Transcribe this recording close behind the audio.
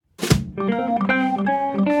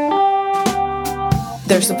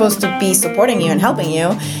They're supposed to be supporting you and helping you,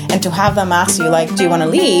 and to have them ask you, like, do you want to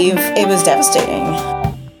leave? It was devastating.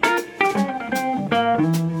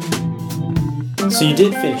 So you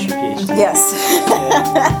did finish your PhD? Yes.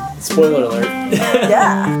 Yeah. Spoiler alert.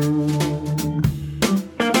 Yeah.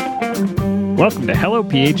 Welcome to Hello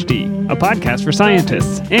PhD, a podcast for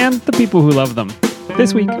scientists and the people who love them.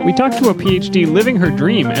 This week, we talk to a PhD living her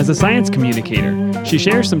dream as a science communicator. She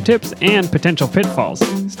shares some tips and potential pitfalls.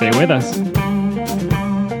 Stay with us.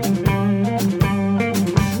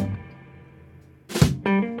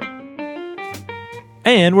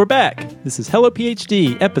 And we're back. This is Hello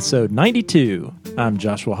PhD, episode 92. I'm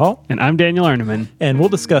Joshua Hall. And I'm Daniel Arneman. And we'll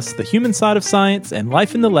discuss the human side of science and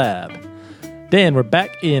life in the lab. Dan, we're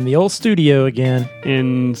back in the old studio again.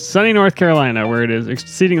 In sunny North Carolina, where it is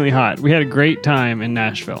exceedingly hot. We had a great time in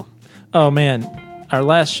Nashville. Oh, man. Our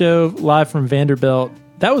last show, live from Vanderbilt,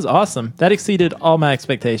 that was awesome. That exceeded all my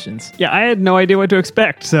expectations. Yeah, I had no idea what to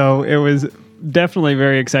expect, so it was definitely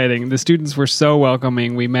very exciting. The students were so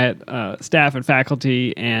welcoming. We met staff and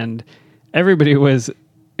faculty, and everybody was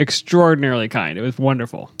extraordinarily kind. It was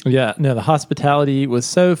wonderful. Yeah, no, the hospitality was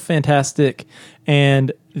so fantastic,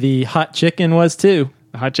 and the hot chicken was too.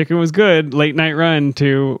 The hot chicken was good. Late night run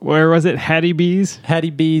to, where was it? Hattie B's? Hattie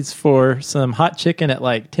B's for some hot chicken at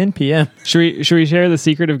like 10 p.m. Should we share the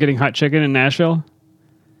secret of getting hot chicken in Nashville?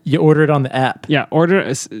 You order it on the app. Yeah,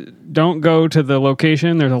 don't go to the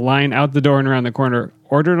location. There's a line out the door and around the corner.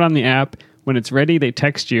 Order it on the app. When it's ready, they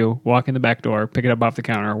text you, walk in the back door, pick it up off the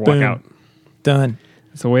counter, walk Boom. out. Done.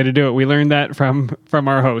 It's the way to do it. We learned that from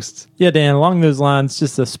our hosts. Yeah, Dan, along those lines,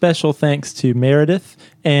 just a special thanks to Meredith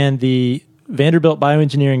and the Vanderbilt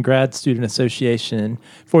Bioengineering Grad Student Association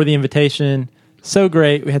for the invitation. So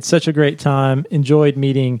great. We had such a great time. Enjoyed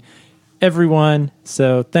meeting everyone.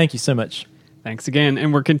 So thank you so much. Thanks again.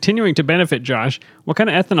 And we're continuing to benefit, Josh. What kind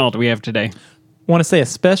of ethanol do we have today? I want to say a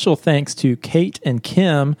special thanks to Kate and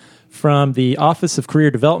Kim from the Office of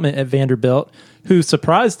Career Development at Vanderbilt, who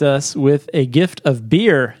surprised us with a gift of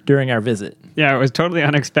beer during our visit. Yeah, it was totally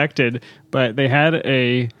unexpected, but they had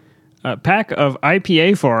a pack of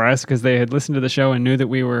IPA for us because they had listened to the show and knew that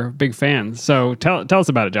we were big fans. So tell us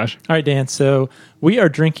about it, Josh. All right, Dan. So we are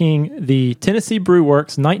drinking the Tennessee Brew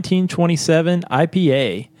Works 1927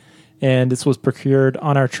 IPA, and this was procured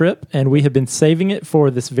on our trip, and we have been saving it for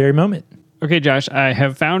this very moment. Okay, Josh, I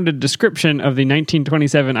have found a description of the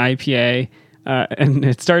 1927 IPA, and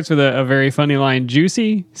it starts with a very funny line: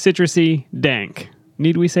 juicy, citrusy, dank.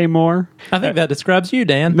 Need we say more? I think that describes you,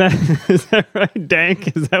 Dan. Is that right?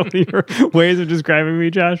 Dank? Is that one of your ways of describing me,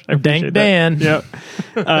 Josh? I Dank Dan. Yep.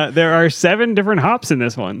 There are 7 different hops in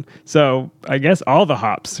this one. So I guess all the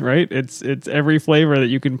hops, right? It's every flavor that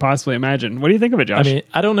you can possibly imagine. What do you think of it, Josh? I mean,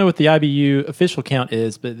 I don't know what the IBU official count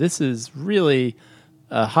is, but this is really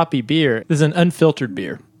a hoppy beer. This is an unfiltered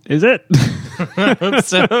beer. Is it? I hope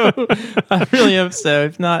so. I really hope so.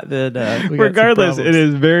 If not, then regardless, it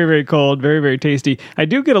is very, very cold, very, very tasty. I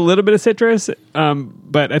do get a little bit of citrus,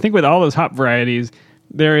 but I think with all those hop varieties,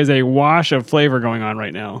 there is a wash of flavor going on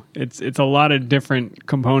right now. It's a lot of different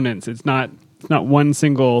components. It's not one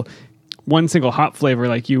single hop flavor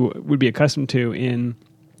like you would be accustomed to in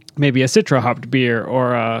maybe a Citra hopped beer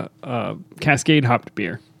or a Cascade hopped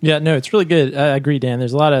beer. Yeah, no, it's really good. I agree, Dan.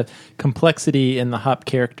 There's a lot of complexity in the hop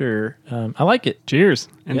character. I like it. Cheers.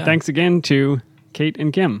 And thanks again to Kate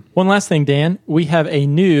and Kim. One last thing, Dan. We have a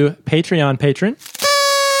new Patreon patron.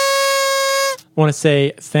 I want to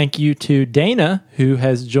say thank you to Dana, who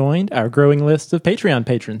has joined our growing list of Patreon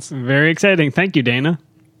patrons. Very exciting. Thank you, Dana.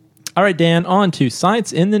 All right, Dan, on to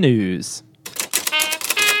Science in the News.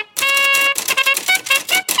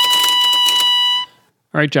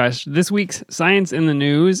 All right, Josh, this week's Science in the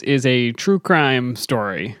News is a true crime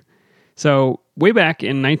story. So, way back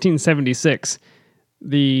in 1976,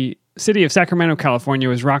 the city of Sacramento, California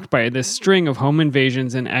was rocked by this string of home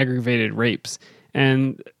invasions and aggravated rapes.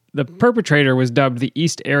 And the perpetrator was dubbed the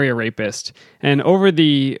East Area Rapist. And over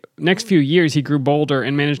the next few years, he grew bolder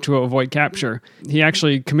and managed to avoid capture. He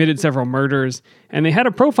actually committed several murders. And they had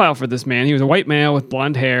a profile for this man. He was a white male with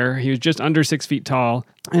blonde hair. He was just under 6 feet tall.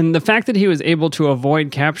 And the fact that he was able to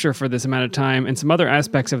avoid capture for this amount of time and some other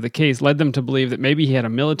aspects of the case led them to believe that maybe he had a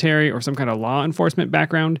military or some kind of law enforcement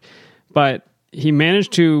background. But he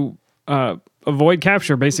managed to avoid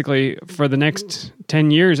capture basically for the next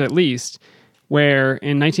 10 years at least, where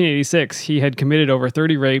in 1986 he had committed over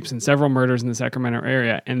 30 rapes and several murders in the Sacramento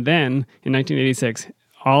area. And then in 1986,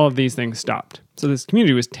 all of these things stopped. So this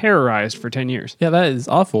community was terrorized for 10 years. Yeah, that is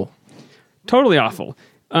awful. Totally awful.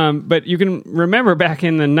 But you can remember back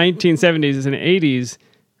in the 1970s and 80s,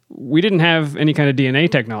 we didn't have any kind of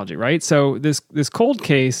DNA technology, right? So this cold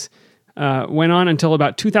case went on until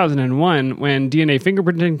about 2001, when DNA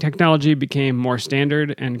fingerprinting technology became more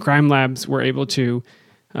standard and crime labs were able to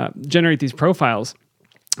generate these profiles.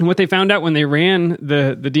 And what they found out when they ran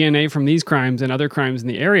the DNA from these crimes and other crimes in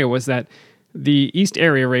the area was that the East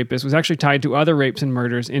Area rapist was actually tied to other rapes and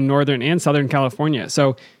murders in Northern and Southern California.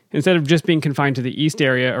 So instead of just being confined to the East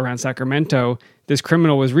Area around Sacramento, this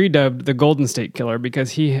criminal was redubbed the Golden State Killer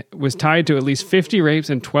because he was tied to at least 50 rapes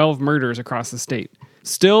and 12 murders across the state.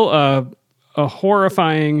 Still a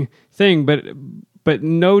horrifying thing, but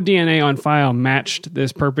no DNA on file matched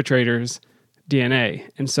this perpetrator's DNA.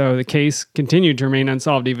 And so the case continued to remain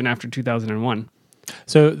unsolved even after 2001.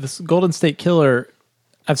 So this Golden State Killer,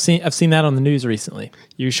 I've seen that on the news recently.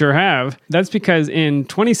 You sure have. That's because in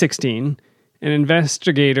 2016, an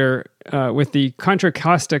investigator with the Contra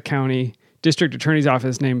Costa County District Attorney's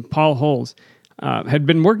Office named Paul Holes had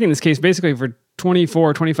been working this case basically for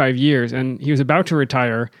 25 years, and he was about to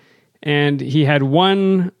retire. And he had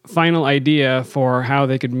one final idea for how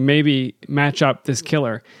they could maybe match up this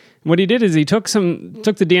killer. What he did is he took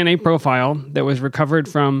the DNA profile that was recovered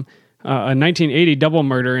from a 1980 double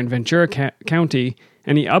murder in Ventura County,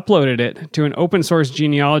 and he uploaded it to an open source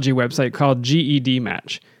genealogy website called GED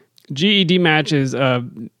Match. GED Match is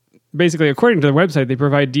basically, according to the website, they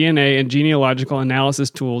provide DNA and genealogical analysis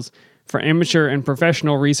tools for amateur and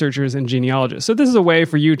professional researchers and genealogists. So this is a way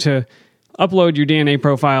for you to upload your DNA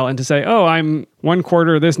profile and to say, oh, I'm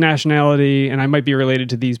 1/4 of this nationality and I might be related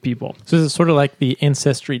to these people. So this is sort of like the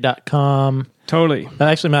Ancestry.com. Totally.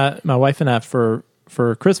 Actually, my wife and I, for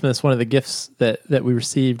Christmas, one of the gifts that we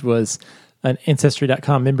received was an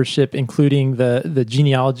Ancestry.com membership, including the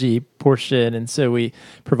genealogy portion. And so we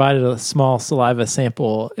provided a small saliva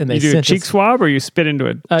sample. And they you do a cheek swab or you spit into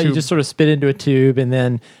a tube? You just sort of spit into a tube. And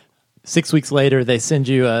then 6 weeks later, they send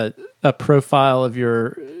you a profile of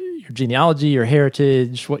your genealogy, your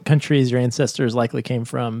heritage, what countries your ancestors likely came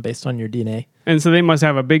from based on your DNA. And so they must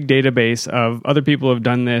have a big database of other people who have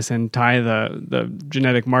done this and tie the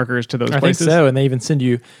genetic markers to those places. I think so. And they even send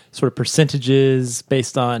you sort of percentages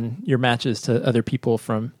based on your matches to other people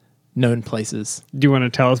from known places. Do you want to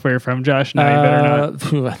tell us where you're from, Josh? No, you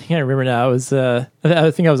better not. I can't remember now.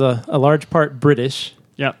 I think I was a large part British.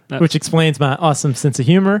 Yep. Which explains my awesome sense of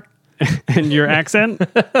humor. And your accent.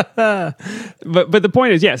 But the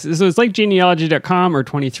point is, yes, so it's like genealogy.com or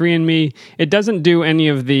 23andMe. It doesn't do any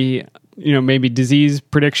of the, maybe disease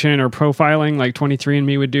prediction or profiling like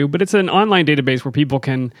 23andMe would do, but it's an online database where people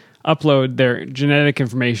can upload their genetic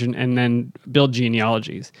information and then build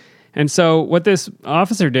genealogies. And so what this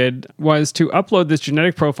officer did was to upload this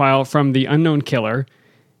genetic profile from the unknown killer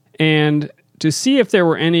and to see if there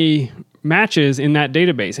were any matches in that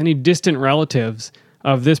database, any distant relatives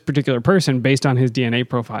of this particular person based on his DNA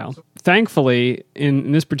profile. Thankfully,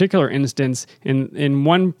 in this particular instance, in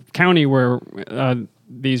one county where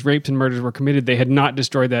these rapes and murders were committed, they had not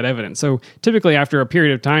destroyed that evidence. So typically after a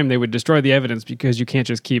period of time, they would destroy the evidence because you can't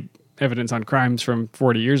just keep evidence on crimes from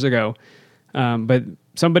 40 years ago. But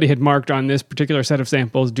somebody had marked on this particular set of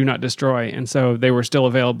samples, do not destroy, and so they were still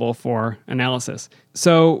available for analysis.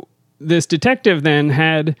 So this detective then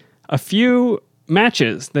had a few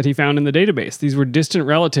matches that he found in the database. These were distant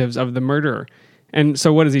relatives of the murderer. And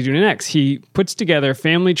so what does he do next? He puts together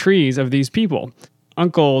family trees of these people,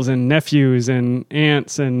 uncles and nephews and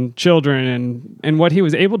aunts and children. And what he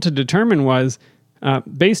was able to determine was,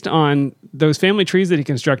 based on those family trees that he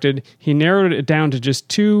constructed, he narrowed it down to just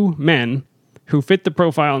 2 men who fit the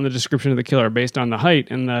profile and the description of the killer based on the height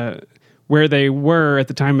and where they were at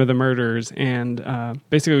the time of the murders. And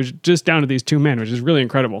basically it was just down to these 2 men, which is really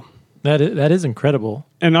incredible. That is incredible.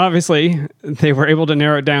 And obviously, they were able to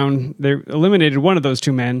narrow it down. They eliminated one of those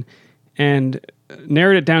 2 men and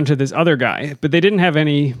narrowed it down to this other guy. But they didn't have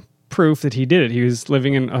any proof that he did it. He was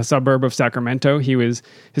living in a suburb of Sacramento. His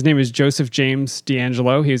name is Joseph James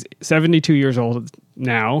D'Angelo. He's 72 years old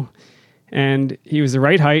now. And he was the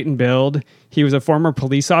right height and build. He was a former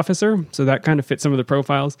police officer, so that kind of fit some of the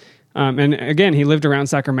profiles. And again, he lived around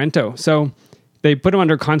Sacramento. So they put him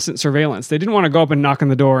under constant surveillance. They didn't want to go up and knock on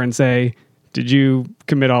the door and say, did you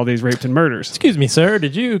commit all these rapes and murders? Excuse me, sir.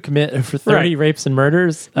 Did you commit for 30 rapes and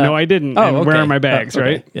murders? No, I didn't. Oh, and okay. Where are my bags, okay.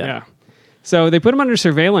 right? Yeah. So they put him under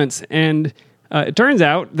surveillance, and it turns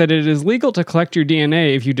out that it is legal to collect your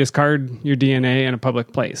DNA if you discard your DNA in a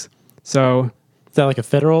public place. So is that like a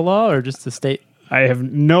federal law or just a state? I have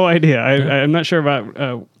no idea. I'm not sure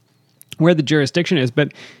about where the jurisdiction is,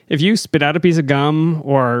 but if you spit out a piece of gum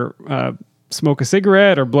or smoke a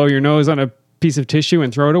cigarette or blow your nose on a piece of tissue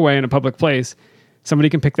and throw it away in a public place, somebody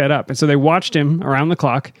can pick that up. And so they watched him around the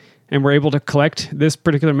clock, and were able to collect this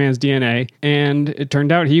particular man's DNA. And it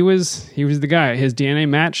turned out he was the guy. His DNA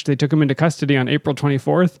matched. They took him into custody on April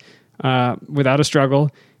 24th without a struggle.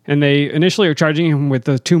 And they initially are charging him with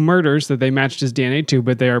the 2 murders that they matched his DNA to,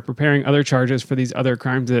 but they are preparing other charges for these other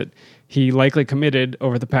crimes that he likely committed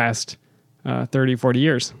over the past 30, 40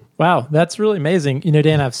 years. Wow, that's really amazing. You know,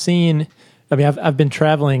 Dan, I've been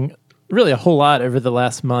traveling really a whole lot over the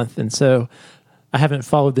last month, and so I haven't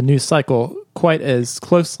followed the news cycle quite as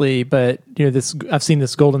closely, but I've seen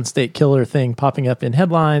this Golden State Killer thing popping up in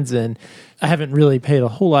headlines, and I haven't really paid a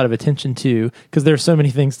whole lot of attention to because there are so many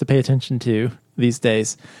things to pay attention to these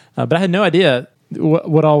days. But I had no idea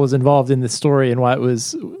what all was involved in this story and why it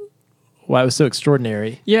was so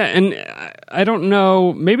extraordinary. Yeah, and I don't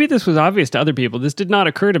know, maybe this was obvious to other people. This did not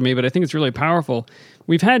occur to me, but I think it's really powerful.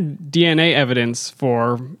 We've had DNA evidence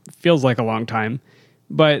for feels like a long time,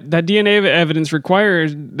 but that DNA evidence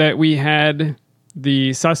required that we had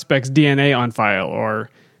the suspect's DNA on file, or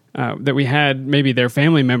that we had maybe their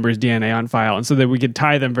family members' DNA on file, and so that we could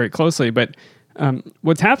tie them very closely. But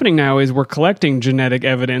what's happening now is we're collecting genetic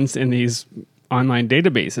evidence in these online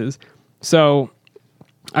databases. So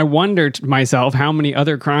I wondered to myself how many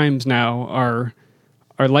other crimes now are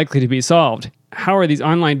likely to be solved. How are these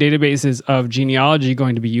online databases of genealogy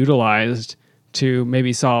going to be utilized to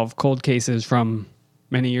maybe solve cold cases from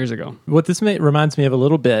many years ago? What this reminds me of a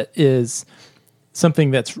little bit is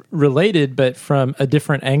something that's related, but from a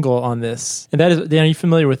different angle on this. And that is, Dan, are you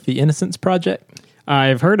familiar with the Innocence Project?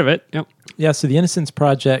 I've heard of it. Yep. Yeah, so the Innocence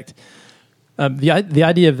Project, the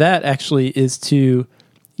idea of that actually is to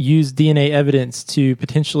use DNA evidence to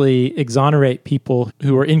potentially exonerate people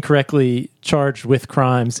who were incorrectly charged with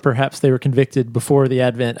crimes. Perhaps they were convicted before the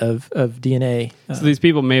advent of DNA. So these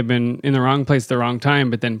people may have been in the wrong place at the wrong time,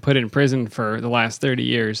 but then put in prison for the last 30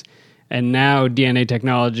 years. And now DNA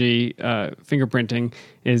technology, fingerprinting,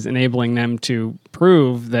 is enabling them to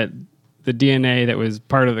prove that the DNA that was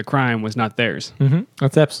part of the crime was not theirs. Mm-hmm.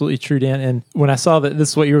 That's absolutely true, Dan. And when I saw that this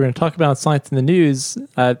is what you were going to talk about in Science in the News,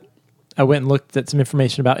 I went and looked at some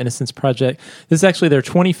information about Innocence Project. This is actually their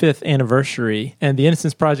 25th anniversary, and the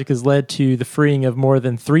Innocence Project has led to the freeing of more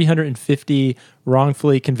than 350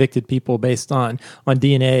 wrongfully convicted people based on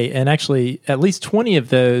DNA, and actually at least 20 of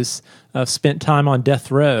those spent time on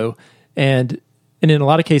death row. And in a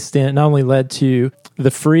lot of cases, Dan, it not only led to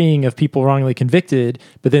the freeing of people wrongly convicted,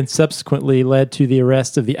 but then subsequently led to the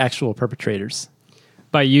arrest of the actual perpetrators.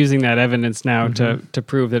 By using that evidence now to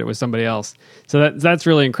prove that it was somebody else. So that's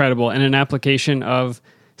really incredible. And an application of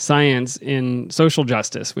science in social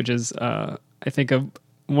justice, which is, I think,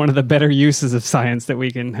 one of the better uses of science that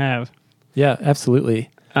we can have. Yeah, absolutely.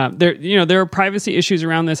 There are privacy issues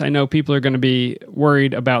around this. I know people are going to be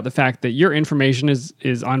worried about the fact that your information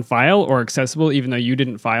is on file or accessible, even though you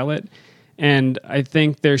didn't file it. And I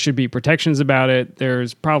think there should be protections about it.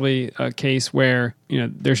 There's probably a case where,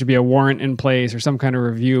 there should be a warrant in place or some kind of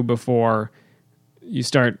review before you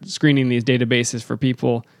start screening these databases for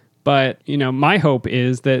people. But, my hope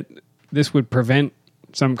is that this would prevent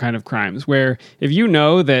some kind of crimes where if you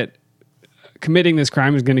know that committing this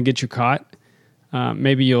crime is going to get you caught,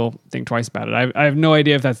 maybe you'll think twice about it. I have no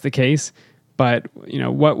idea if that's the case, but,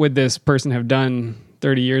 what would this person have done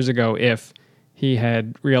 30 years ago if he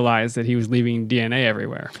had realized that he was leaving DNA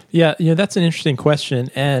everywhere? Yeah, that's an interesting question.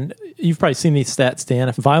 And you've probably seen these stats,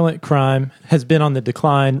 Dan. Violent crime has been on the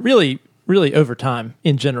decline really over time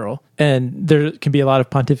in general. And there can be a lot of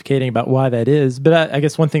pontificating about why that is. But I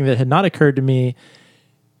guess one thing that had not occurred to me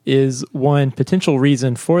is one potential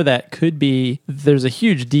reason for that could be there's a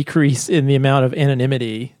huge decrease in the amount of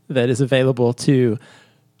anonymity that is available to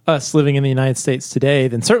us living in the United States today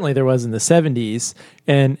than certainly there was in the 70s.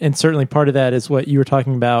 And certainly part of that is what you were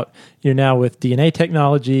talking about, now with DNA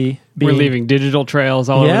technology. We're leaving digital trails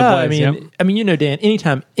all over the place. I mean, Dan,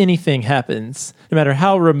 anytime anything happens, no matter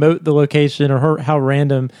how remote the location or how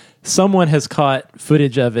random, someone has caught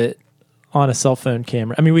footage of it on a cell phone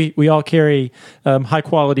camera. I mean, we all carry high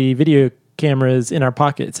quality video cameras in our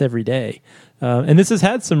pockets every day. And this has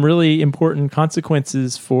had some really important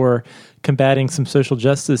consequences for combating some social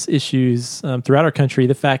justice issues throughout our country.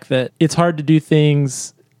 The fact that it's hard to do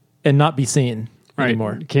things and not be seen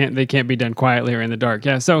anymore. They can't be done quietly or in the dark.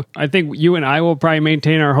 Yeah. So I think you and I will probably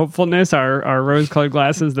maintain our hopefulness, our rose-colored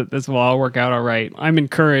glasses, that this will all work out all right. I'm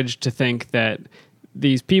encouraged to think that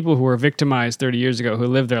these people who were victimized 30 years ago, who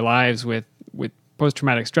lived their lives with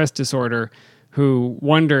post-traumatic stress disorder, who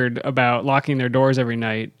wondered about locking their doors every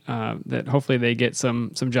night, that hopefully they get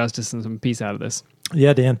some justice and some peace out of this.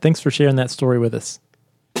 Yeah, Dan, thanks for sharing that story with us.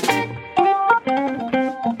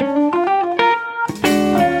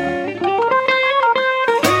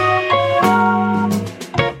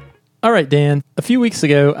 All right, Dan. A few weeks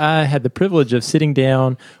ago, I had the privilege of sitting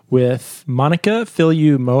down with Monica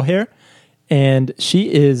Filiu Moher, and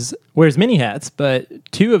she wears many hats, but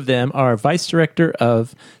two of them are Vice Director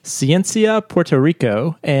of Ciencia Puerto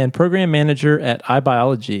Rico and Program Manager at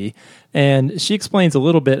iBiology. And she explains a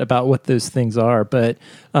little bit about what those things are, but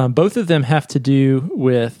both of them have to do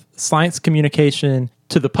with science communication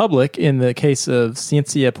to the public in the case of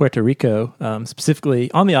Ciencia Puerto Rico,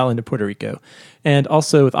 specifically on the island of Puerto Rico, and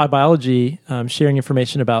also with iBiology, sharing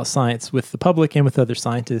information about science with the public and with other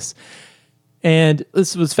scientists. And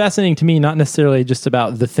this was fascinating to me, not necessarily just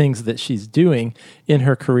about the things that she's doing in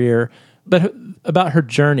her career, but about her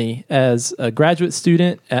journey as a graduate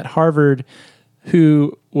student at Harvard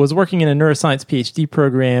who was working in a neuroscience PhD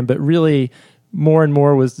program, but really more and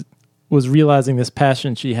more was realizing this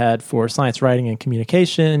passion she had for science writing and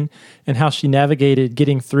communication, and how she navigated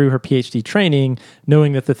getting through her PhD training,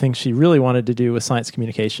 knowing that the thing she really wanted to do was science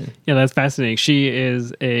communication. Yeah, that's fascinating. She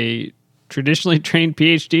is a traditionally trained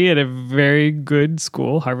PhD at a very good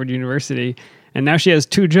school, Harvard University, and now she has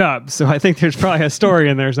two jobs. So I think there's probably a story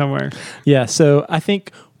in there somewhere. Yeah, so I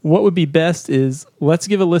think what would be best is let's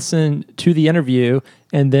give a listen to the interview,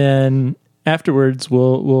 and then afterwards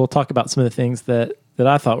we'll talk about some of the things that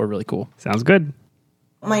I thought were really cool. Sounds good.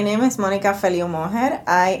 My name is Monica Filiu Moher.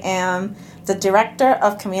 I am the Director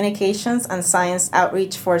of Communications and Science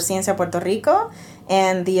Outreach for Ciencia Puerto Rico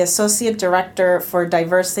and the Associate Director for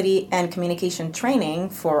Diversity and Communication Training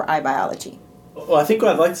for iBiology. Well, I think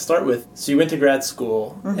what I'd like to start with, so you went to grad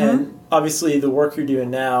school, and obviously the work you're doing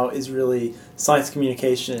now is really science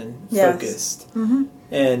communication focused.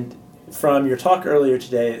 And from your talk earlier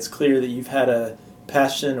today, it's clear that you've had a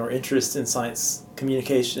passion or interest in science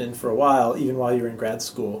communication for a while, even while you were in grad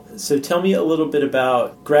school. So tell me a little bit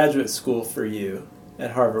about graduate school for you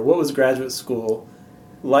at Harvard. What was graduate school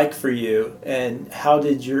like for you, and how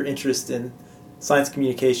did your interest in science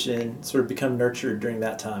communication sort of become nurtured during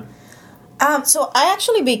that time? So I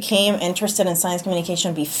actually became interested in science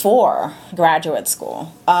communication before graduate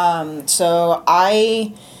school. So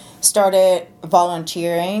I started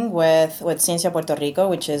volunteering with Ciencia Puerto Rico,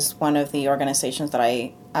 which is one of the organizations that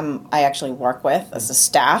I actually work with as a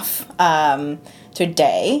staff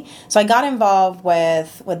today. So I got involved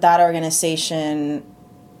with that organization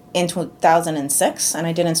in 2006, and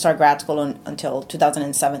I didn't start grad school until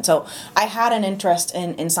 2007. So I had an interest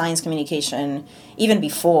in science communication even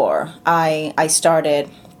before I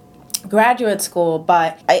started graduate school,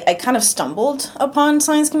 but I kind of stumbled upon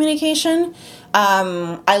science communication.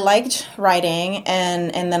 I liked writing,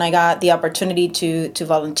 and then I got the opportunity to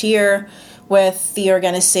volunteer with the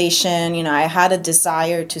organization. You know, I had a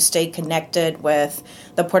desire to stay connected with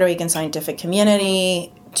the Puerto Rican scientific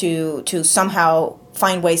community, to somehow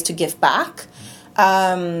find ways to give back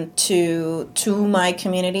to my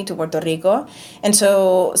community, to Puerto Rico. And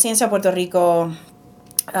so Ciencia Puerto Rico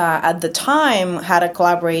at the time had a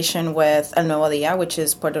collaboration with El Nuevo Dia, which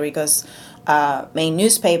is Puerto Rico's main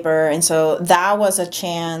newspaper. And so that was a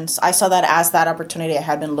chance. I saw that as that opportunity I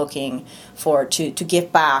had been looking for to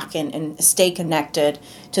give back and stay connected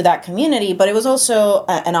to that community. But it was also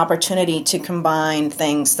an opportunity to combine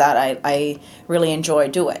things that I really enjoy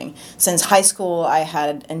doing. Since high school, I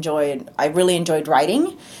really enjoyed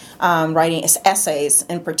writing essays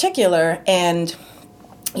in particular. And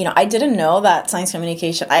you know, I didn't know that science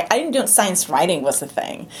communication, I didn't know science writing was a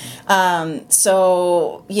thing.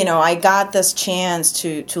 So, you know, I got this chance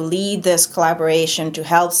to lead this collaboration to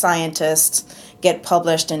help scientists get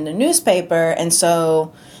published in the newspaper. And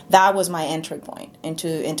so that was my entry point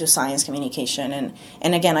into science communication.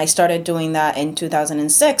 And again, I started doing that in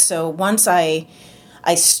 2006. So once I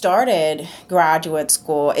started graduate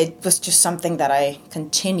school, it was just something that I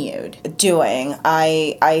continued doing.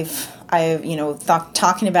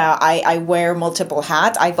 Talking about I wear multiple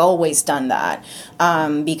hats. I've always done that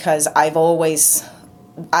because I've always,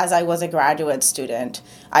 as I was a graduate student,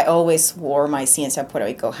 I always wore my Ciencia Puerto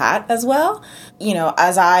Rico hat as well. You know,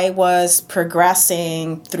 as I was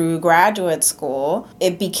progressing through graduate school,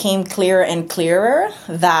 it became clearer and clearer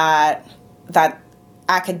that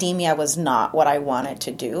academia was not what I wanted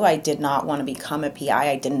to do. I did not want to become a PI.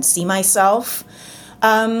 I didn't see myself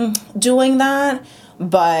doing that.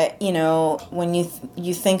 But, you know, when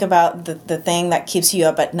you think about the thing that keeps you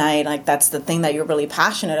up at night, like that's the thing that you're really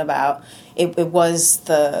passionate about, it was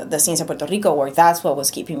the Ciencia Puerto Rico work. That's what was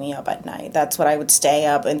keeping me up at night. That's what I would stay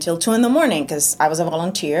up until 2 a.m. because I was a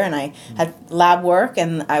volunteer and I had lab work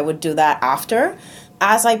and I would do that after.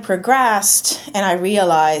 As I progressed and I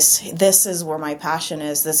realized this is where my passion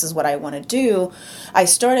is, this is what I want to do, I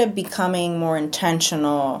started becoming more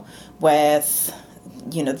intentional with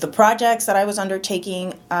the projects that I was undertaking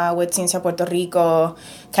with Ciencia Puerto Rico,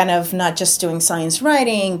 kind of not just doing science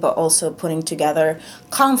writing, but also putting together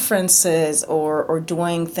conferences or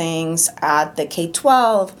doing things at the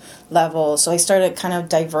K-12 level. So I started kind of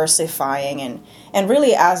diversifying, and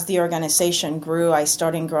really as the organization grew, I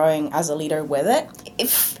started growing as a leader with it.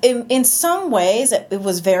 In some ways, it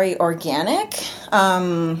was very organic.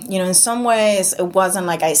 In some ways, it wasn't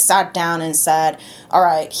like I sat down and said, all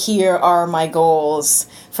right, here are my goals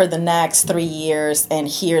for the next 3 years, and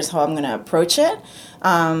here's how I'm going to approach it.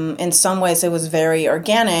 In some ways, it was very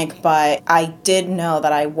organic, but I did know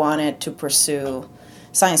that I wanted to pursue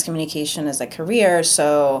science communication as a career.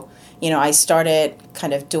 So, I started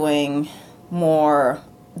kind of doing more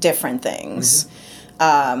different things.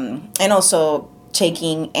 And also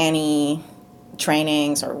taking any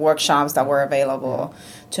trainings or workshops that were available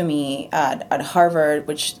to me at Harvard,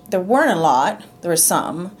 which there weren't a lot, there were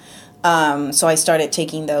some. So I started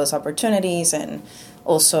taking those opportunities and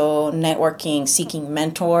also networking, seeking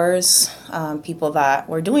mentors, people that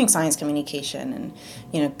were doing science communication, and,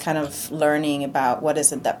 kind of learning about what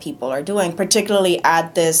is it that people are doing, particularly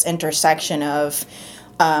at this intersection of,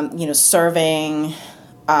 serving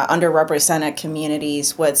underrepresented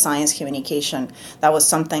communities with science communication. That was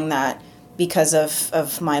something that, because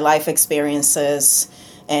of my life experiences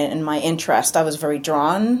and my interest, I was very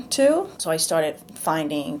drawn to. So I started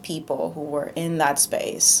finding people who were in that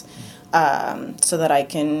space so that I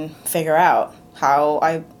can figure out how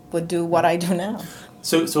I would do what I do now.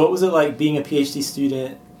 So what was it like being a PhD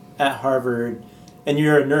student at Harvard, and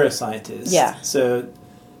you're a neuroscientist? Yeah. So,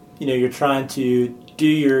 you're trying to do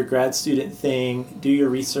your grad student thing, do your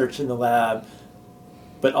research in the lab,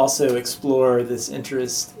 but also explore this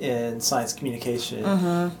interest in science communication.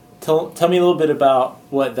 Mm-hmm. Tell me a little bit about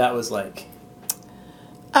what that was like.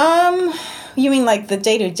 You mean like the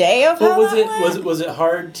day-to-day of how was it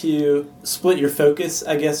hard to split your focus,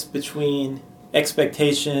 I guess, between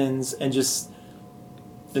expectations and just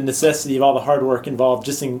the necessity of all the hard work involved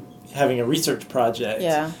just in having a research project?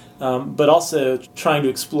 Yeah. But also trying to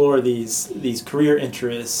explore these career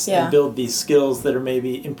interests and build these skills that are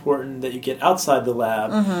maybe important that you get outside the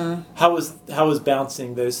lab. Mm-hmm. How was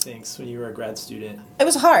balancing those things when you were a grad student? It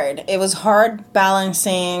was hard. It was hard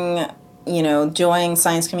balancing, doing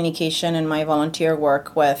science communication and my volunteer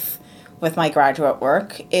work with my graduate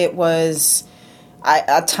work. It was,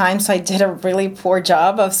 at times I did a really poor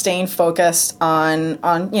job of staying focused on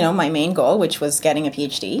my main goal, which was getting a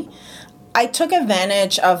PhD. I took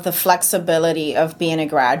advantage of the flexibility of being a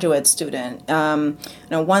graduate student.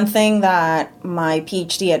 One thing that my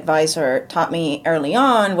PhD advisor taught me early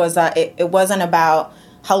on was that it wasn't about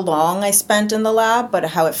how long I spent in the lab, but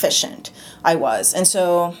how efficient I was. And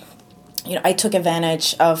so, I took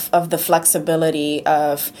advantage of the flexibility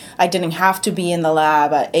of I didn't have to be in the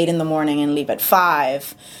lab at 8 a.m. and leave at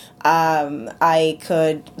 5. I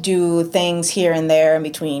could do things here and there in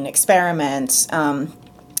between experiments.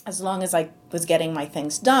 As long as I was getting my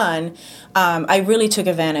things done, I really took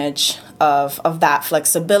advantage of that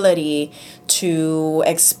flexibility to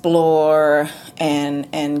explore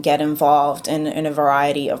and get involved in a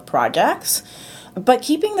variety of projects. But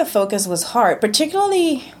keeping the focus was hard,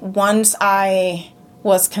 particularly once I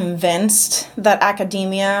was convinced that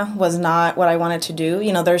academia was not what I wanted to do.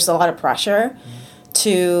 There's a lot of pressure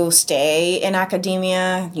to stay in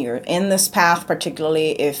academia. You're in this path,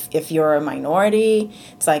 particularly if you're a minority.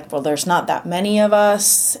 It's like, well, there's not that many of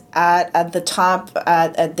us at the top,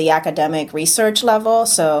 at the academic research level.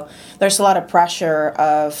 So there's a lot of pressure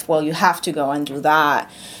of, well, you have to go and do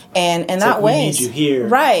that. And that weighs. We need you here.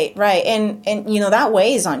 Right. And that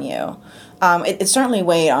weighs on you. It certainly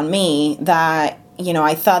weighed on me that,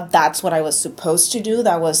 I thought that's what I was supposed to do.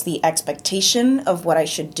 That was the expectation of what I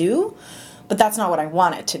should do. But that's not what I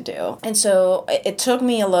wanted to do. And so it took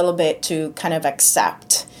me a little bit to kind of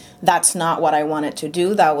accept that's not what I wanted to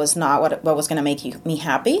do. That was not what was going to make me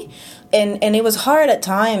happy. And it was hard at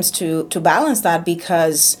times to balance that,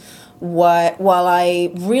 because while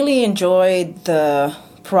I really enjoyed the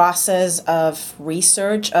process of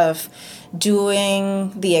research, of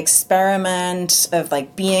doing the experiment, of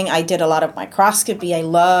I did a lot of microscopy. I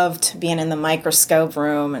loved being in the microscope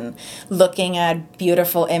room and looking at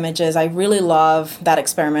beautiful images. I really love that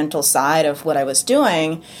experimental side of what I was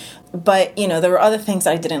doing. But, there were other things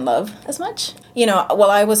that I didn't love as much.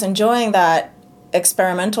 While I was enjoying that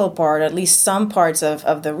experimental part, at least some parts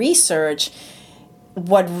of the research,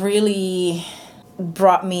 what really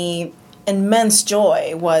brought me immense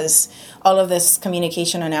joy was all of this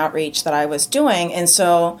communication and outreach that I was doing. And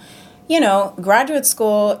so, graduate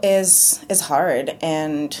school is hard,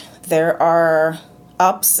 and there are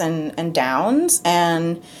ups and downs.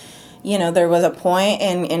 And, there was a point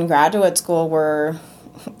in graduate school where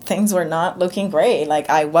things were not looking great. Like,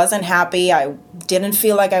 I wasn't happy. I didn't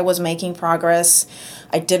feel like I was making progress.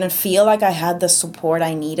 I didn't feel like I had the support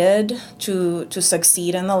I needed to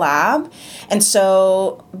succeed in the lab. And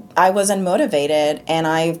so I wasn't motivated, and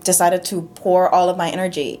I decided to pour all of my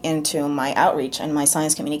energy into my outreach and my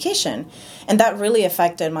science communication. And that really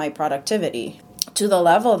affected my productivity to the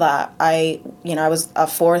level that I was a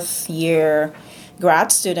fourth year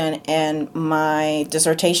grad student, and my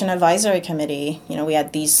dissertation advisory committee, we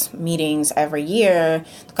had these meetings every year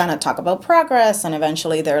to kind of talk about progress, and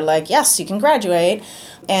eventually they're like, yes, you can graduate.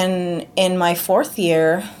 And in my fourth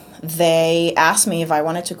year, they asked me if I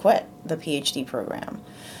wanted to quit the PhD program.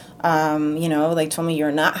 They told me,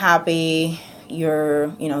 you're not happy,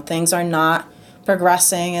 things are not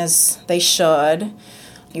progressing as they should.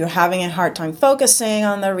 You're having a hard time focusing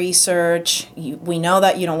on the research. We know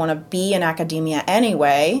that you don't want to be in academia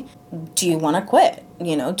anyway. Do you want to quit?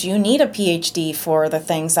 Do you need a PhD for the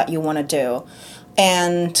things that you want to do?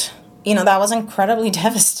 And, that was incredibly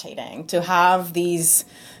devastating to have these,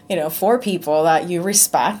 4 people that you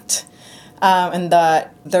respect, and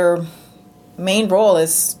that their main role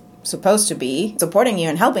is supposed to be supporting you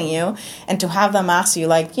and helping you, and to have them ask you,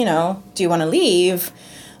 like, do you want to leave?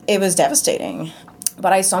 It was devastating.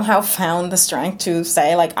 But I somehow found the strength to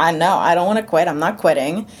say, like, I don't want to quit. I'm not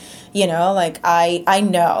quitting. I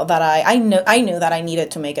know that I knew that I needed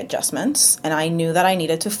to make adjustments, and I knew that I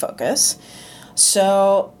needed to focus.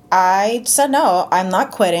 So I said, no, I'm not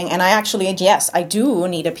quitting. And I do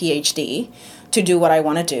need a PhD to do what I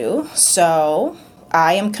want to do. So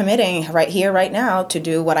I am committing right here, right now, to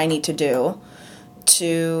do what I need to do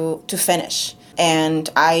to finish. And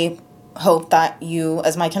I hope that you,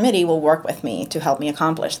 as my committee, will work with me to help me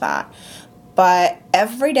accomplish that. But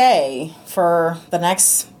every day for the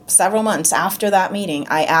next several months after that meeting,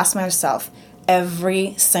 I asked myself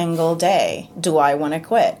every single day, do I want to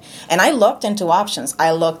quit? And I looked into options.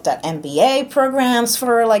 I looked at MBA programs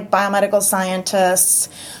for like biomedical scientists.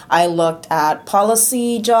 I looked at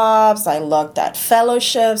policy jobs. I looked at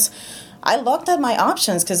fellowships. I looked at my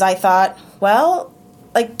options because I thought, well,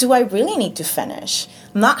 like, do I really need to finish?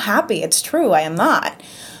 I'm not happy. It's true. I am not.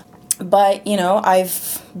 But,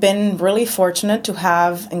 I've been really fortunate to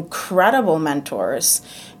have incredible mentors.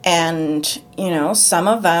 And, some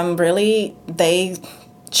of them really, they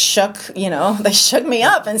shook me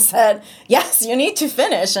up and said, yes, you need to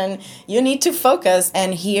finish and you need to focus.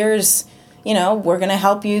 And here's, we're going to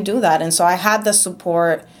help you do that. And so I had the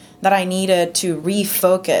support that I needed to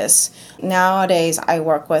refocus. Nowadays, I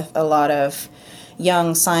work with a lot of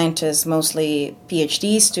young scientists, mostly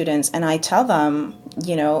PhD students, and I tell them,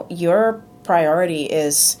 your priority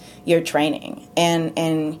is your training.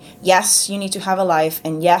 And yes, you need to have a life,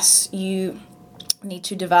 and yes, you need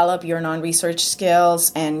to develop your non-research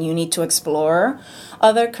skills, and you need to explore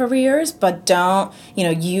other careers, but don't,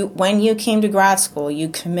 when you came to grad school, you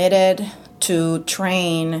committed to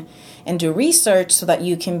train and do research so that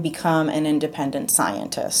you can become an independent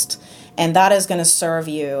scientist. And that is going to serve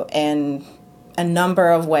you in a number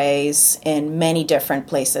of ways in many different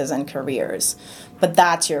places and careers. But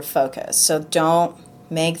that's your focus. So don't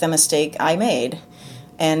make the mistake I made.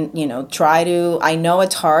 And, I know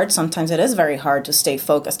it's hard. Sometimes it is very hard to stay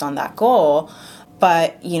focused on that goal.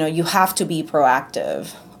 But, you have to be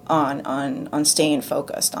proactive on staying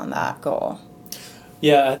focused on that goal.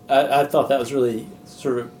 Yeah, I thought that was really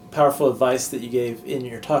sort of powerful advice that you gave in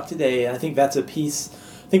your talk today. And I think that's a piece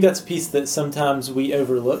that sometimes we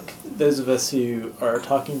overlook. Those of us who are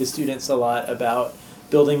talking to students a lot about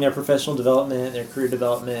building their professional development, their career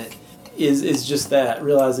development, is just that,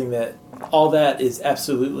 realizing that all that is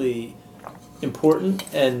absolutely important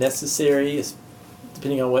and necessary,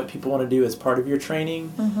 depending on what people want to do as part of your training.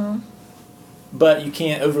 Mm-hmm. But you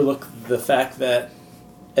can't overlook the fact that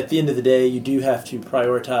at the end of the day, you do have to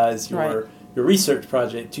prioritize your research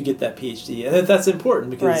project to get that PhD. And that's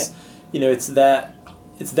important because, it's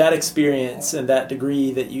that experience and that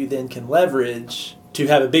degree that you then can leverage to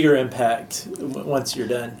have a bigger impact once you're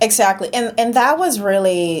done. Exactly. And that was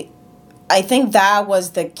really, I think that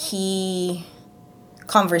was the key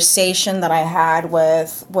conversation that I had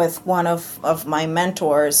with one of my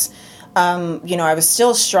mentors. I was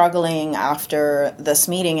still struggling after this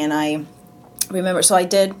meeting, and I remember, so I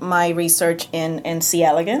did my research in C.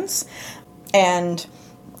 elegans, and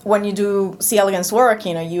when you do C. elegans work,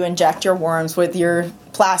 you inject your worms with your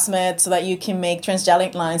plasmid so that you can make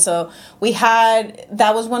transgenic lines. So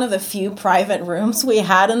that was one of the few private rooms we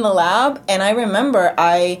had in the lab. And I remember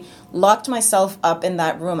I locked myself up in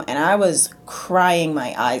that room and I was crying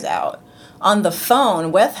my eyes out on the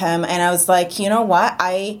phone with him, and I was like, you know what,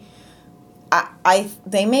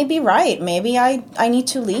 they may be right. Maybe I need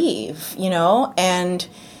to leave, and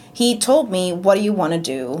he told me, what do you want to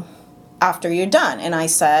do after you're done? And I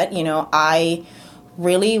said, I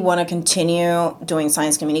really want to continue doing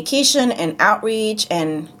science communication and outreach.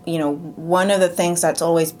 And, one of the things that's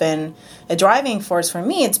always been a driving force for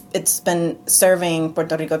me, it's been serving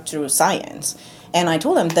Puerto Rico through science. And I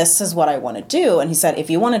told him, this is what I want to do. And he said, if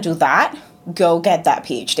you want to do that, go get that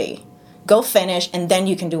PhD. Go finish, and then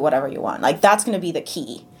you can do whatever you want. Like, that's going to be the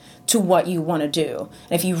key to what you want to do.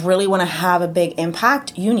 And if you really want to have a big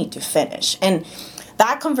impact, you need to finish. And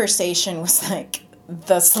that conversation was like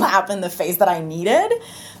the slap in the face that I needed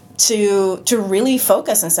to really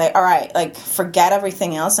focus and say, all right, like, forget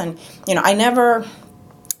everything else. And, I never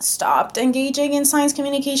stopped engaging in science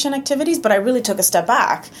communication activities, but I really took a step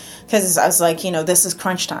back because I was like, this is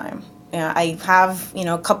crunch time. I have,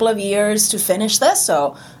 a couple of years to finish this,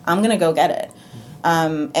 so I'm going to go get it.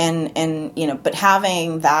 But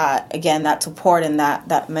having that, again, that support and that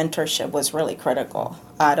mentorship was really critical.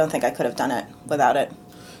 I don't think I could have done it without it.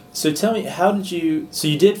 So tell me, so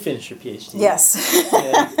you did finish your PhD? Yes.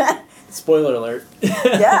 Spoiler alert.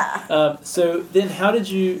 Yeah. So then how did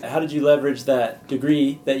you leverage that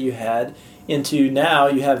degree that you had into now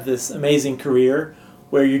you have this amazing career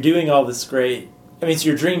where you're doing all this great, it's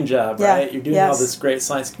your dream job, right? You're doing all this great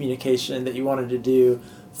science communication that you wanted to do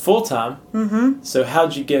full-time. Mm-hmm. So how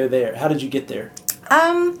did you go there? How did you get there?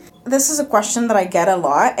 This is a question that I get a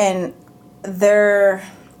lot, and there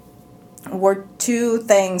were two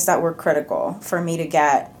things that were critical for me to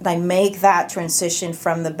get. I make that transition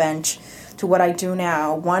from the bench to what I do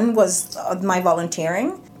now. One was my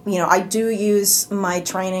volunteering. I do use my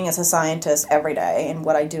training as a scientist every day in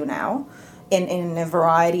what I do now in a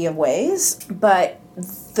variety of ways. But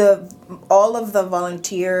all of the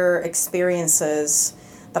volunteer experiences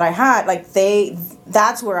that I had,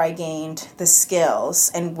 that's where I gained the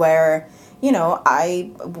skills and where,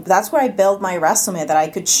 that's where I built my resume that I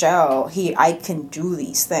could show, I can do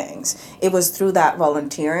these things. It was through that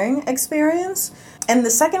volunteering experience. And the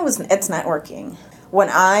second was, it's networking. When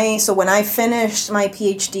I finished my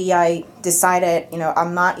PhD, I decided,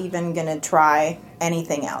 I'm not even going to try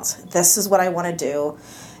anything else. This is what I want to do.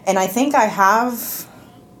 And I think I have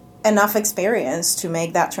enough experience to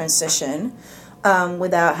make that transition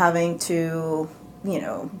without having to,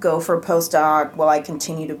 go for a postdoc while I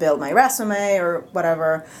continue to build my resume or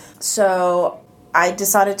whatever. So I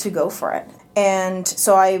decided to go for it. And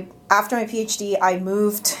so after my PhD, I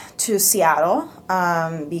moved to Seattle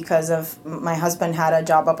because of my husband had a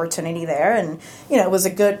job opportunity there. And, it was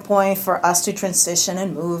a good point for us to transition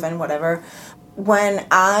and move and whatever. When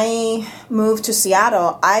I moved to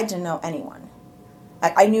Seattle, I didn't know anyone.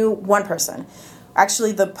 I knew one person.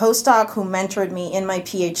 Actually, the postdoc who mentored me in my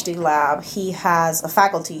PhD lab, he's a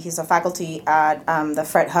faculty at the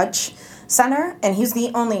Fred Hutch Center, and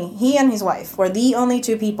he and his wife were the only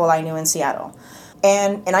two people I knew in Seattle.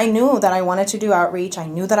 And I knew that I wanted to do outreach. I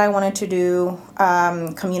knew that I wanted to do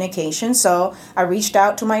communication. So I reached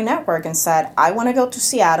out to my network and said, I want to go to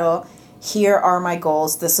Seattle. Here are my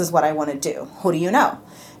goals. This is what I want to do. Who do you know?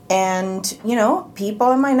 And,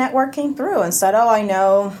 people in my network came through and said, I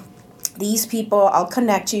know these people. I'll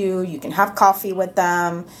connect you. You can have coffee with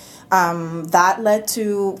them. That led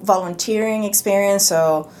to volunteering experience.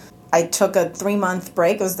 So I took a 3-month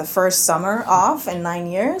break. It was the first summer off in 9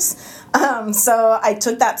 years. So I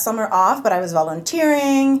took that summer off, but I was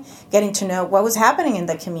volunteering, getting to know what was happening in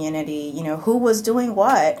the community, who was doing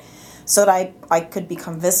what, so that I could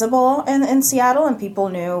become visible in Seattle and people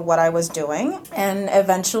knew what I was doing. And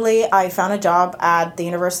eventually I found a job at the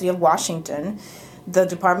University of Washington, the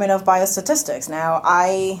Department of Biostatistics. Now,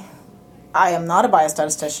 I am not a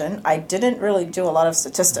biostatistician. I didn't really do a lot of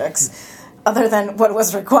statistics other than what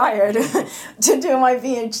was required to do my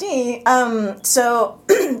PhD. So,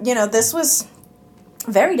 this was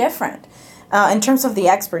very different in terms of the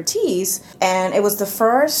expertise. And it was the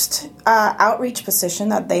first outreach position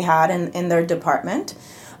that they had in their department.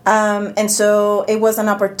 And so it was an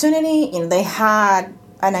opportunity. They had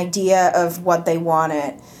an idea of what they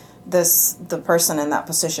wanted the person in that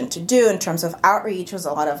position to do in terms of outreach. It was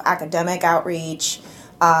a lot of academic outreach,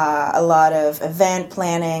 a lot of event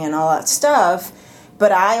planning and all that stuff.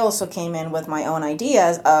 But I also came in with my own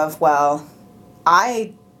ideas of,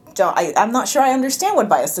 I'm not sure I understand what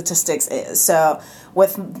biostatistics is. So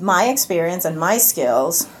with my experience and my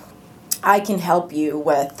skills, I can help you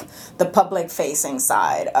with the public-facing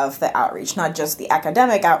side of the outreach, not just the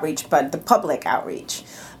academic outreach, but the public outreach.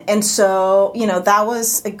 And so, that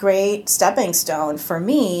was a great stepping stone for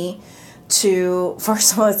me to,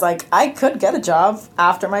 first of all, it's like I could get a job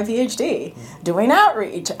after my PhD doing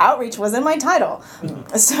outreach. Outreach was in my title.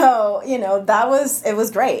 So, you know, it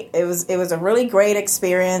was great. It was a really great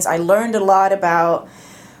experience. I learned a lot about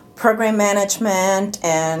program management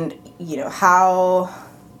and, you know, how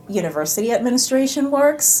university administration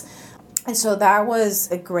works. And so that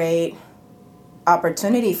was a great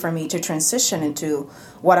opportunity for me to transition into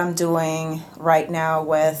what I'm doing right now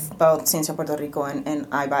with both Ciencia Puerto Rico and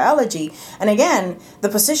iBiology. And again, the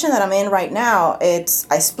position that I'm in right now,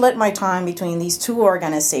 I split my time between these two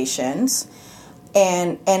organizations,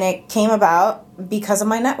 and it came about because of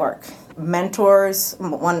my network. Mentors,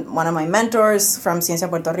 one of my mentors from Ciencia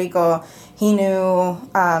Puerto Rico, he knew,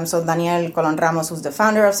 so Daniel Colon Ramos, who's the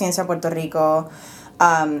founder of Ciencia Puerto Rico,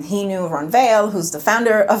 he knew Ron Vale, who's the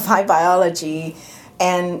founder of iBiology,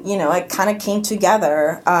 and, you know, it kind of came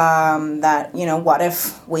together that, you know, what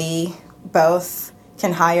if we both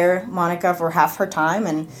can hire Monica for half her time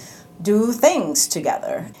and do things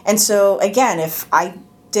together? And so, again, if I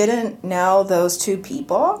didn't know those two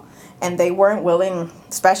people and they weren't willing,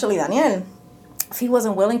 especially Daniel, if he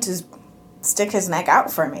wasn't willing to stick his neck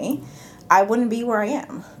out for me, I wouldn't be where I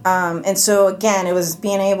am. And so, again, it was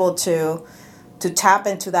being able to tap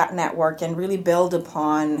into that network and really build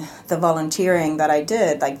upon the volunteering that I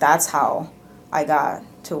did. Like, that's how I got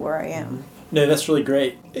to where I am. No, that's really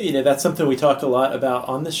great. You know, that's something we talk a lot about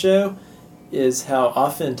on the show, is how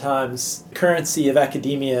oftentimes the currency of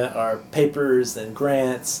academia are papers and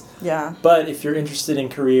grants. Yeah. But if you're interested in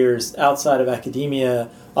careers outside of academia,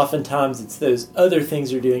 oftentimes it's those other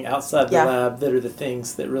things you're doing outside the lab that are the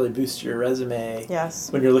things that really boost your resume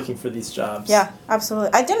when you're looking for these jobs. Yeah,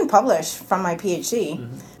 absolutely. I didn't publish from my PhD.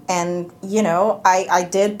 And, you know, I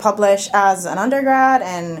did publish as an undergrad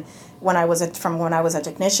and when I was a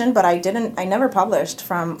technician, but I never published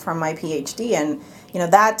from my PhD. And, you know,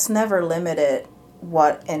 that's never limited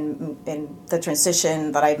what in the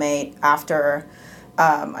transition that I made after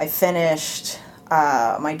I finished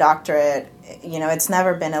my doctorate. You know, it's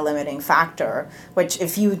never been a limiting factor, which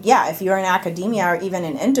if you're in academia or even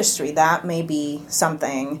in industry, that may be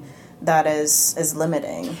something that is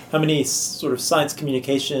limiting. How many sort of science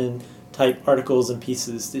communication type articles and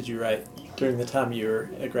pieces did you write during the time you were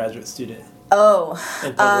a graduate student?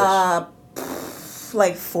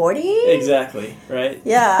 Like 40? Exactly, right?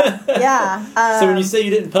 Yeah, yeah. So when you say you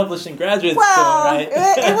didn't publish in graduate school, right?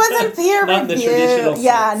 it wasn't peer not review. In the traditional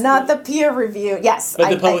sense. Not the peer review. Yes.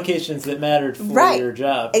 But the publications that mattered for your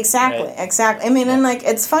job. Exactly, right? exactly. I mean, and like,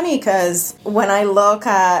 it's funny because when I look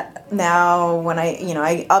at now, when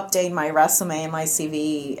I update my resume and my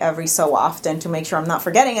CV every so often to make sure I'm not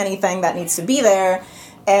forgetting anything that needs to be there.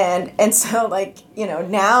 And so, like, you know,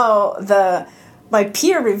 now my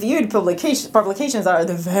peer-reviewed publications are at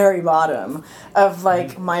the very bottom of,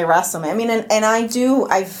 like, my resume. I mean, and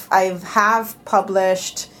I've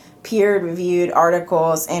published peer-reviewed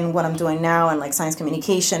articles in what I'm doing now in, like, science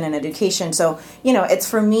communication and education. So, you know,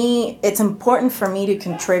 it's important for me to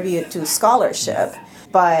contribute to scholarship,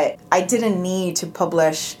 but I didn't need to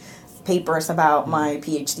publish papers about my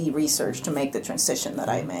PhD research to make the transition that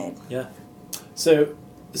I made. Yeah. So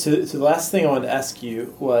the last thing I wanted to ask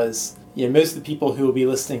you was, you know, most of the people who will be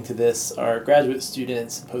listening to this are graduate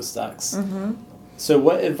students and postdocs. Mm-hmm. So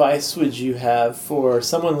what advice would you have for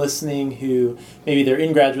someone listening who maybe they're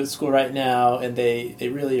in graduate school right now and they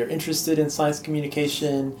really are interested in science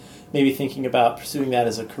communication, maybe thinking about pursuing that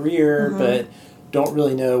as a career, mm-hmm. but don't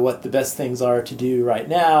really know what the best things are to do right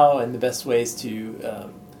now and the best ways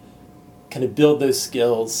to kind of build those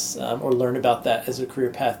skills or learn about that as a career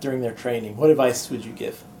path during their training? What advice would you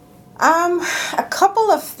give? A couple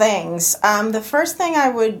of things. The first thing I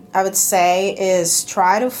would say is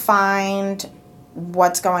try to find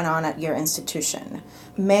what's going on at your institution.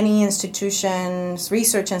 Many institutions,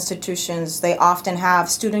 research institutions, they often have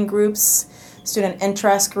student groups, student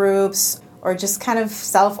interest groups, or just kind of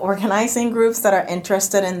self-organizing groups that are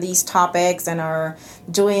interested in these topics and are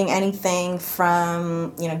doing anything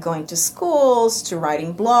from, you know, going to schools to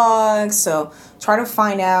writing blogs. So try to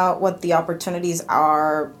find out what the opportunities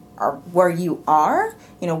are where you are,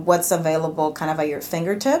 you know, what's available kind of at your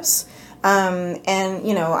fingertips. And,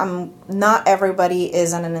 you know, not everybody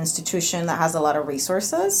is in an institution that has a lot of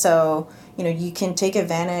resources. So, you know, you can take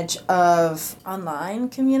advantage of online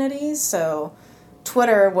communities. So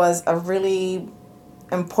Twitter was a really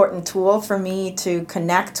important tool for me to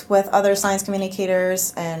connect with other science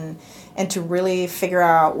communicators and to really figure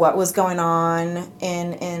out what was going on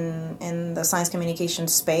in the science communication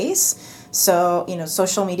space. So, you know,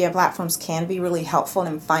 social media platforms can be really helpful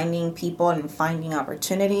in finding people and finding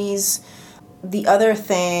opportunities. the other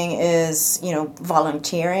thing is,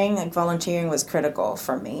 volunteering. Like, volunteering was critical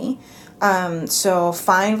for me. So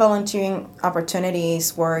find volunteering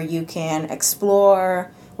opportunities where you can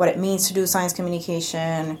explore what it means to do science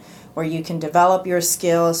communication, where you can develop your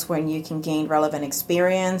skills, when you can gain relevant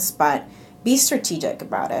experience, but be strategic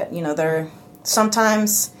about it.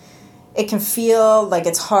 Sometimes it can feel like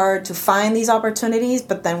it's hard to find these opportunities,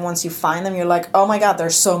 but then once you find them, you're like, oh my God,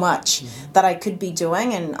 there's so much that I could be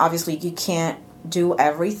doing, and obviously you can't do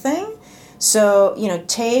everything. So,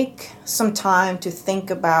 take some time to think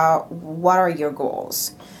about what are your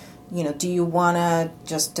goals. Do you want to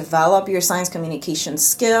just develop your science communication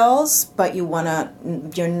skills, but you're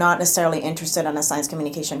not necessarily interested in a science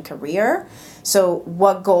communication career? So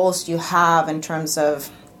what goals do you have in terms of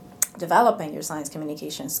developing your science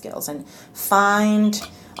communication skills, and find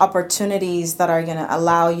opportunities that are going to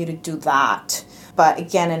allow you to do that. But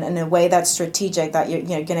again, in a way that's strategic, that you're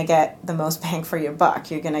going to get the most bang for your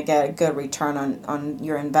buck. You're going to get a good return on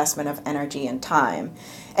your investment of energy and time.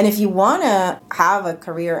 And if you want to have a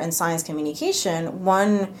career in science communication,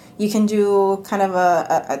 you can do kind of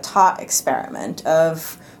a thought experiment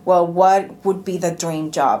of, well, what would be the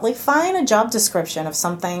dream job? Like, find a job description of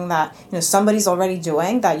something that somebody's already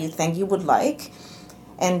doing that you think you would like,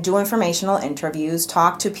 and do informational interviews.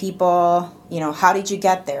 Talk to people. How did you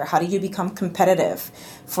get there? How did you become competitive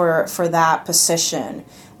for that position?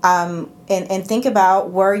 And think about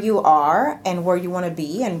where you are and where you want to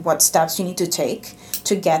be, and what steps you need to take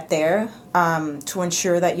to get there, to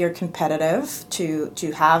ensure that you're competitive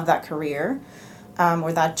to have that career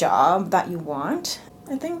or that job that you want.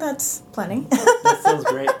 I think that's plenty. That sounds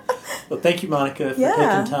great. Well, thank you, Monica, for taking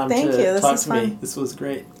time to talk to me. This was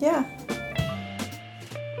great. Yeah.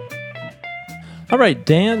 All right,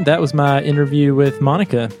 Dan, that was my interview with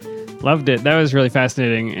Monica. Loved it. That was really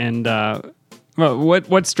fascinating. And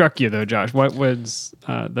what struck you, though, Josh? What was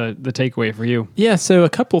the takeaway for you? Yeah, so a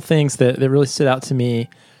couple things that really stood out to me.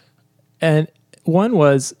 And one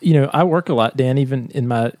was, I work a lot, Dan, even in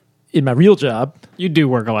my real job. You do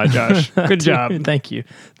work a lot, Josh. Good job. Thank you.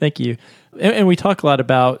 And we talk a lot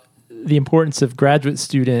about the importance of graduate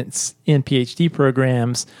students in PhD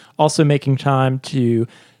programs also making time to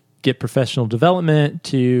get professional development,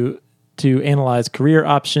 to analyze career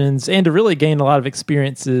options, and to really gain a lot of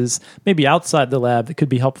experiences maybe outside the lab that could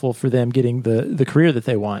be helpful for them getting the career that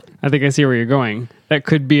they want. I think I see where you're going. That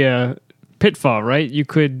could be a pitfall, right? You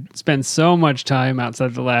could spend so much time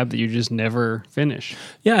outside the lab that you just never finish.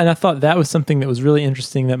 Yeah, and I thought that was something that was really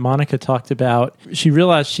interesting that Monica talked about. She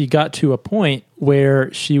realized she got to a point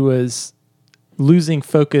where she was losing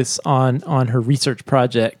focus on her research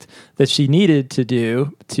project that she needed to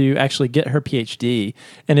do to actually get her PhD.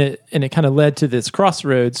 And it kind of led to this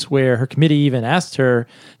crossroads where her committee even asked her,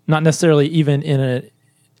 not necessarily even in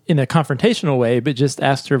a confrontational way, but just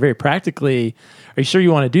asked her very practically, are you sure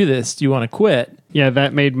you want to do this? Do you want to quit? Yeah,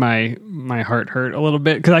 that made my heart hurt a little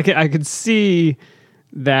bit, because I could see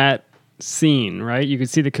that scene, right? You could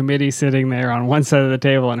see the committee sitting there on one side of the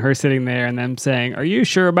table and her sitting there, and them saying, are you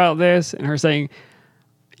sure about this? And her saying,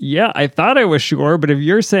 yeah, I thought I was sure, but if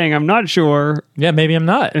you're saying I'm not sure, yeah, maybe I'm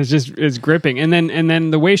not. It's gripping. And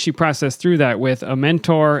then the way she processed through that with a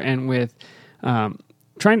mentor and with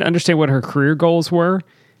trying to understand what her career goals were,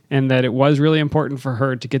 and that it was really important for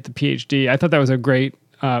her to get the PhD. I thought that was a great,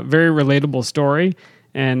 very relatable story.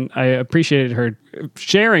 And I appreciated her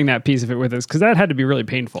sharing that piece of it with us, because that had to be really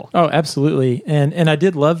painful. Oh, absolutely. And I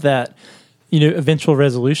did love that, eventual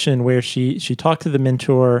resolution where she talked to the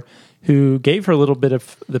mentor who gave her a little bit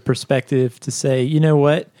of the perspective to say, you know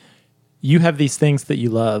what, you have these things that you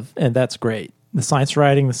love, and that's great. The science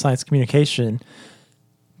writing, the science communication.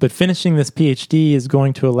 But finishing this PhD is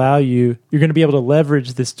going to allow you're going to be able to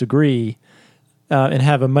leverage this degree and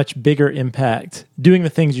have a much bigger impact doing the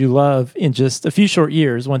things you love in just a few short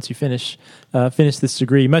years once you finish this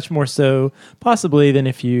degree, much more so possibly than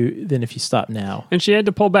if you stop now. And she had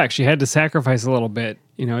to pull back. She had to sacrifice a little bit.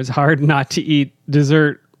 It's hard not to eat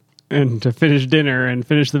dessert and to finish dinner and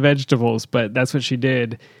finish the vegetables, but that's what she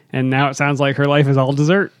did. And now it sounds like her life is all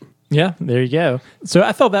dessert. Yeah, there you go. So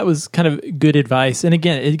I thought that was kind of good advice. And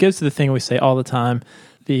again, it goes to the thing we say all the time,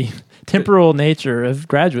 the temporal nature of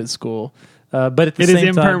graduate school. But at the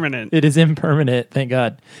same time, it is impermanent, thank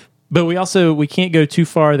God. But we can't go too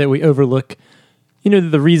far that we overlook,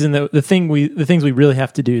 the things we really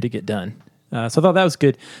have to do to get done. So I thought that was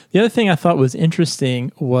good. The other thing I thought was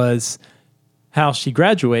interesting was how she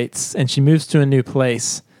graduates and she moves to a new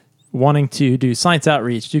place, wanting to do science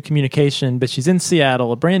outreach, do communication, but she's in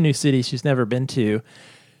Seattle, a brand new city she's never been to.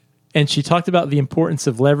 And she talked about the importance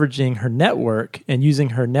of leveraging her network and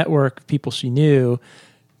using her network of people she knew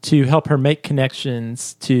to help her make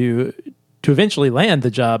connections to eventually land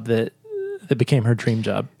the job that became her dream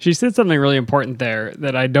job. She said something really important there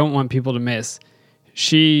that I don't want people to miss.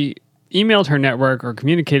 She emailed her network or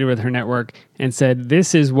communicated with her network and said,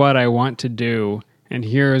 "This is what I want to do, and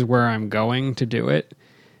here is where I'm going to do it."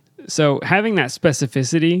 So having that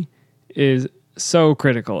specificity is so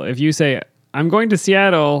critical. If you say, "I'm going to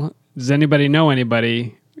Seattle, does anybody know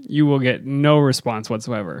anybody?" you will get no response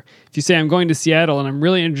whatsoever. If you say, "I'm going to Seattle and I'm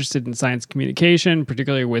really interested in science communication,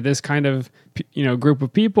 particularly with this kind of group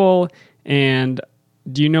of people, and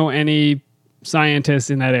do you know any scientists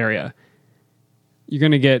in that area?" you're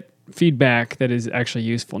going to get feedback that is actually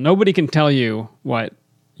useful. Nobody can tell you what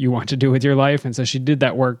you want to do with your life, and so she did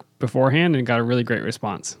that work beforehand and got a really great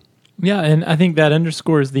response. Yeah, and I think that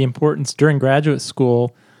underscores the importance during graduate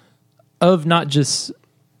school of not just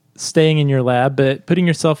staying in your lab, but putting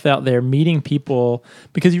yourself out there, meeting people,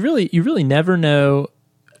 because you really never know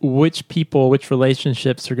which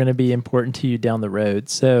relationships are going to be important to you down the road.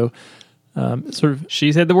 So,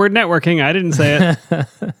 She said the word networking. I didn't say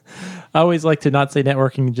it. I always like to not say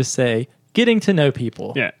networking, just say getting to know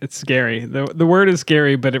people. Yeah, it's scary. The word is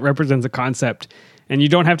scary, but it represents a concept. And you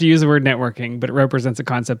don't have to use the word networking, but it represents a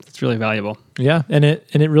concept that's really valuable. Yeah, and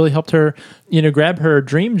it really helped her, grab her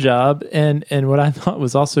dream job. And what I thought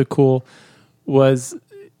was also cool was,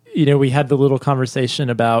 we had the little conversation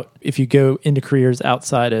about if you go into careers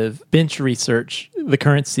outside of bench research, the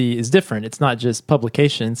currency is different. It's not just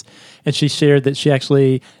publications. And she shared that she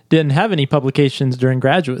actually didn't have any publications during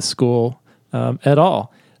graduate school at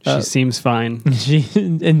all. She seems fine.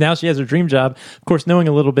 And now she has her dream job. Of course, knowing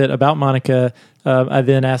a little bit about Monica, I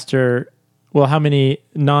then asked her, well, how many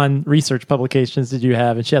non-research publications did you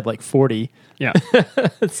have? And she had like 40. Yeah.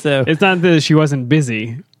 So it's not that she wasn't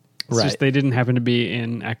busy. It's right. just they didn't happen to be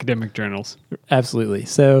in academic journals. Absolutely.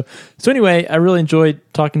 So anyway, I really enjoyed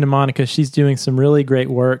talking to Monica. She's doing some really great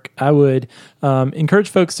work. I would encourage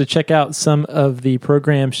folks to check out some of the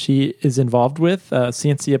programs she is involved with.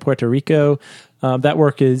 Ciencia Puerto Rico. That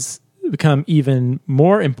work has become even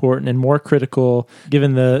more important and more critical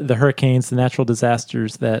given the hurricanes, the natural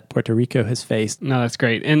disasters that Puerto Rico has faced. No, that's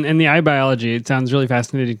great. And the iBiology, it sounds really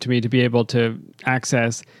fascinating to me to be able to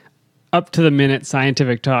access up-to-the-minute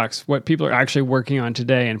scientific talks, what people are actually working on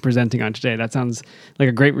today and presenting on today. That sounds like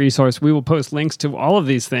a great resource. We will post links to all of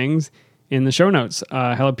these things in the show notes,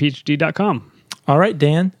 hellophd.com. All right,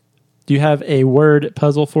 Dan, do you have a word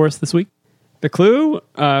puzzle for us this week? The clue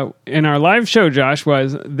in our live show, Josh,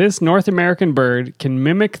 was this North American bird can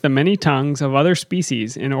mimic the many tongues of other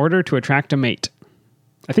species in order to attract a mate.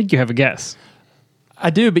 I think you have a guess. I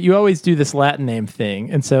do, but you always do this Latin name thing.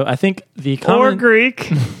 And so I think the common... Or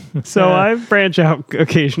Greek. So I branch out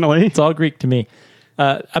occasionally. It's all Greek to me.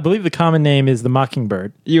 I believe the common name is the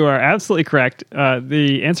mockingbird. You are absolutely correct.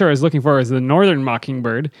 The answer I was looking for is the northern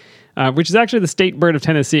mockingbird, which is actually the state bird of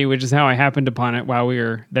Tennessee, which is how I happened upon it while we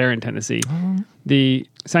were there in Tennessee. The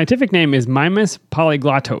scientific name is Mimus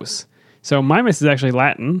polyglottos. So mimus is actually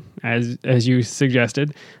Latin, as you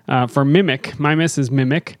suggested. For mimic, mimus is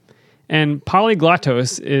mimic. And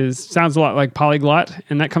polyglottos sounds a lot like polyglot,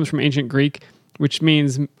 and that comes from ancient Greek, which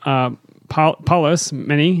means polos,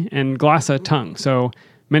 many, and glossa, tongue. So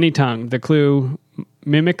many tongue. The clue,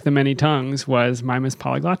 mimic the many tongues, was Mimus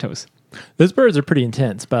polyglottos. Those birds are pretty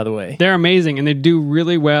intense, by the way. They're amazing, and they do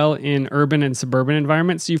really well in urban and suburban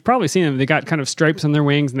environments. So you've probably seen them. They got kind of stripes on their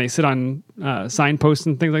wings, and they sit on signposts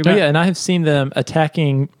and things like that. Oh, yeah, and I have seen them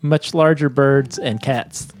attacking much larger birds and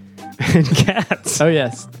cats. And cats? Oh,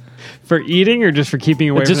 yes. For eating or just for keeping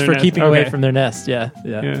away from their nest? Just for keeping away from their nest, yeah.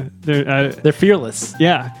 They're fearless.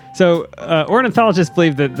 Yeah. So ornithologists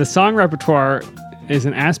believe that the song repertoire is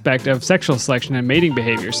an aspect of sexual selection and mating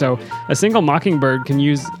behavior. So a single mockingbird can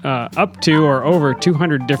use up to or over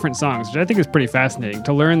 200 different songs, which I think is pretty fascinating,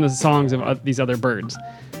 to learn the songs of these other birds.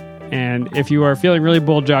 And if you are feeling really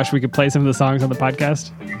bold, Josh, we could play some of the songs on the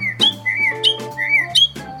podcast.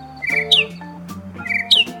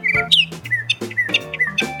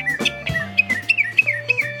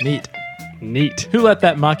 Neat. Who let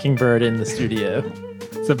that mockingbird in the studio?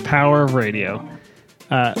 It's the power of radio.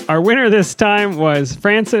 Our winner this time was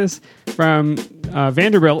Francis from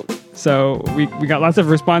Vanderbilt. So we got lots of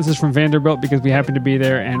responses from Vanderbilt because we happened to be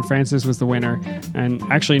there, and Francis was the winner and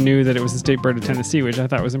actually knew that it was the state bird of Tennessee, which I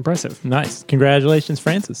thought was impressive. Nice. Congratulations,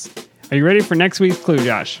 Francis. Are you ready for next week's clue,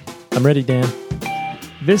 Josh? I'm ready, Dan.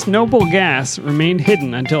 This noble gas remained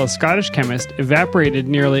hidden until a Scottish chemist evaporated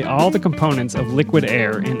nearly all the components of liquid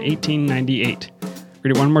air in 1898.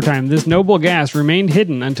 Read it one more time. This noble gas remained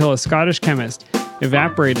hidden until a Scottish chemist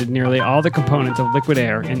evaporated nearly all the components of liquid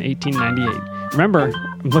air in 1898. Remember,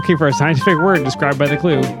 I'm looking for a scientific word described by the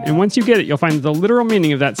clue, and once you get it, you'll find that the literal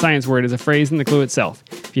meaning of that science word is a phrase in the clue itself.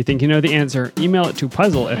 If you think you know the answer, email it to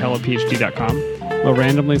puzzle@hellophd.com. We'll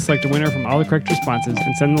randomly select a winner from all the correct responses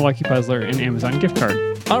and send the lucky puzzler an Amazon gift card.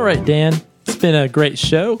 All right, Dan, it's been a great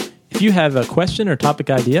show. If you have a question or topic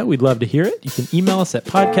idea, we'd love to hear it. You can email us at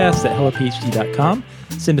podcast@hellophd.com,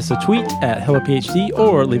 send us a tweet at hellophd,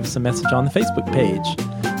 or leave us a message on the Facebook page.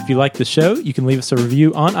 If you like the show, you can leave us a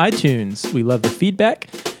review on iTunes. We love the feedback.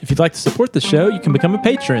 If you'd like to support the show, you can become a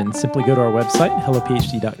patron. Simply go to our website,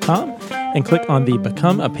 hellophd.com, and click on the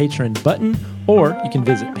Become a Patron button, or you can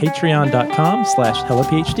visit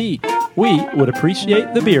patreon.com/hellophd. We would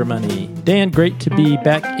appreciate the beer money. Dan, great to be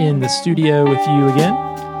back in the studio with you again.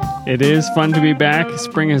 It is fun to be back.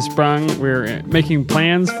 Spring has sprung. We're making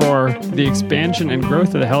plans for the expansion and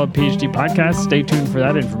growth of the Hello PhD podcast. Stay tuned for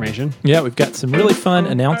that information. Yeah, we've got some really fun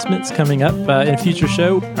announcements coming up in a future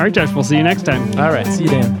show. All right, Josh, we'll see you next time. All right, see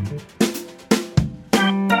you, Dan.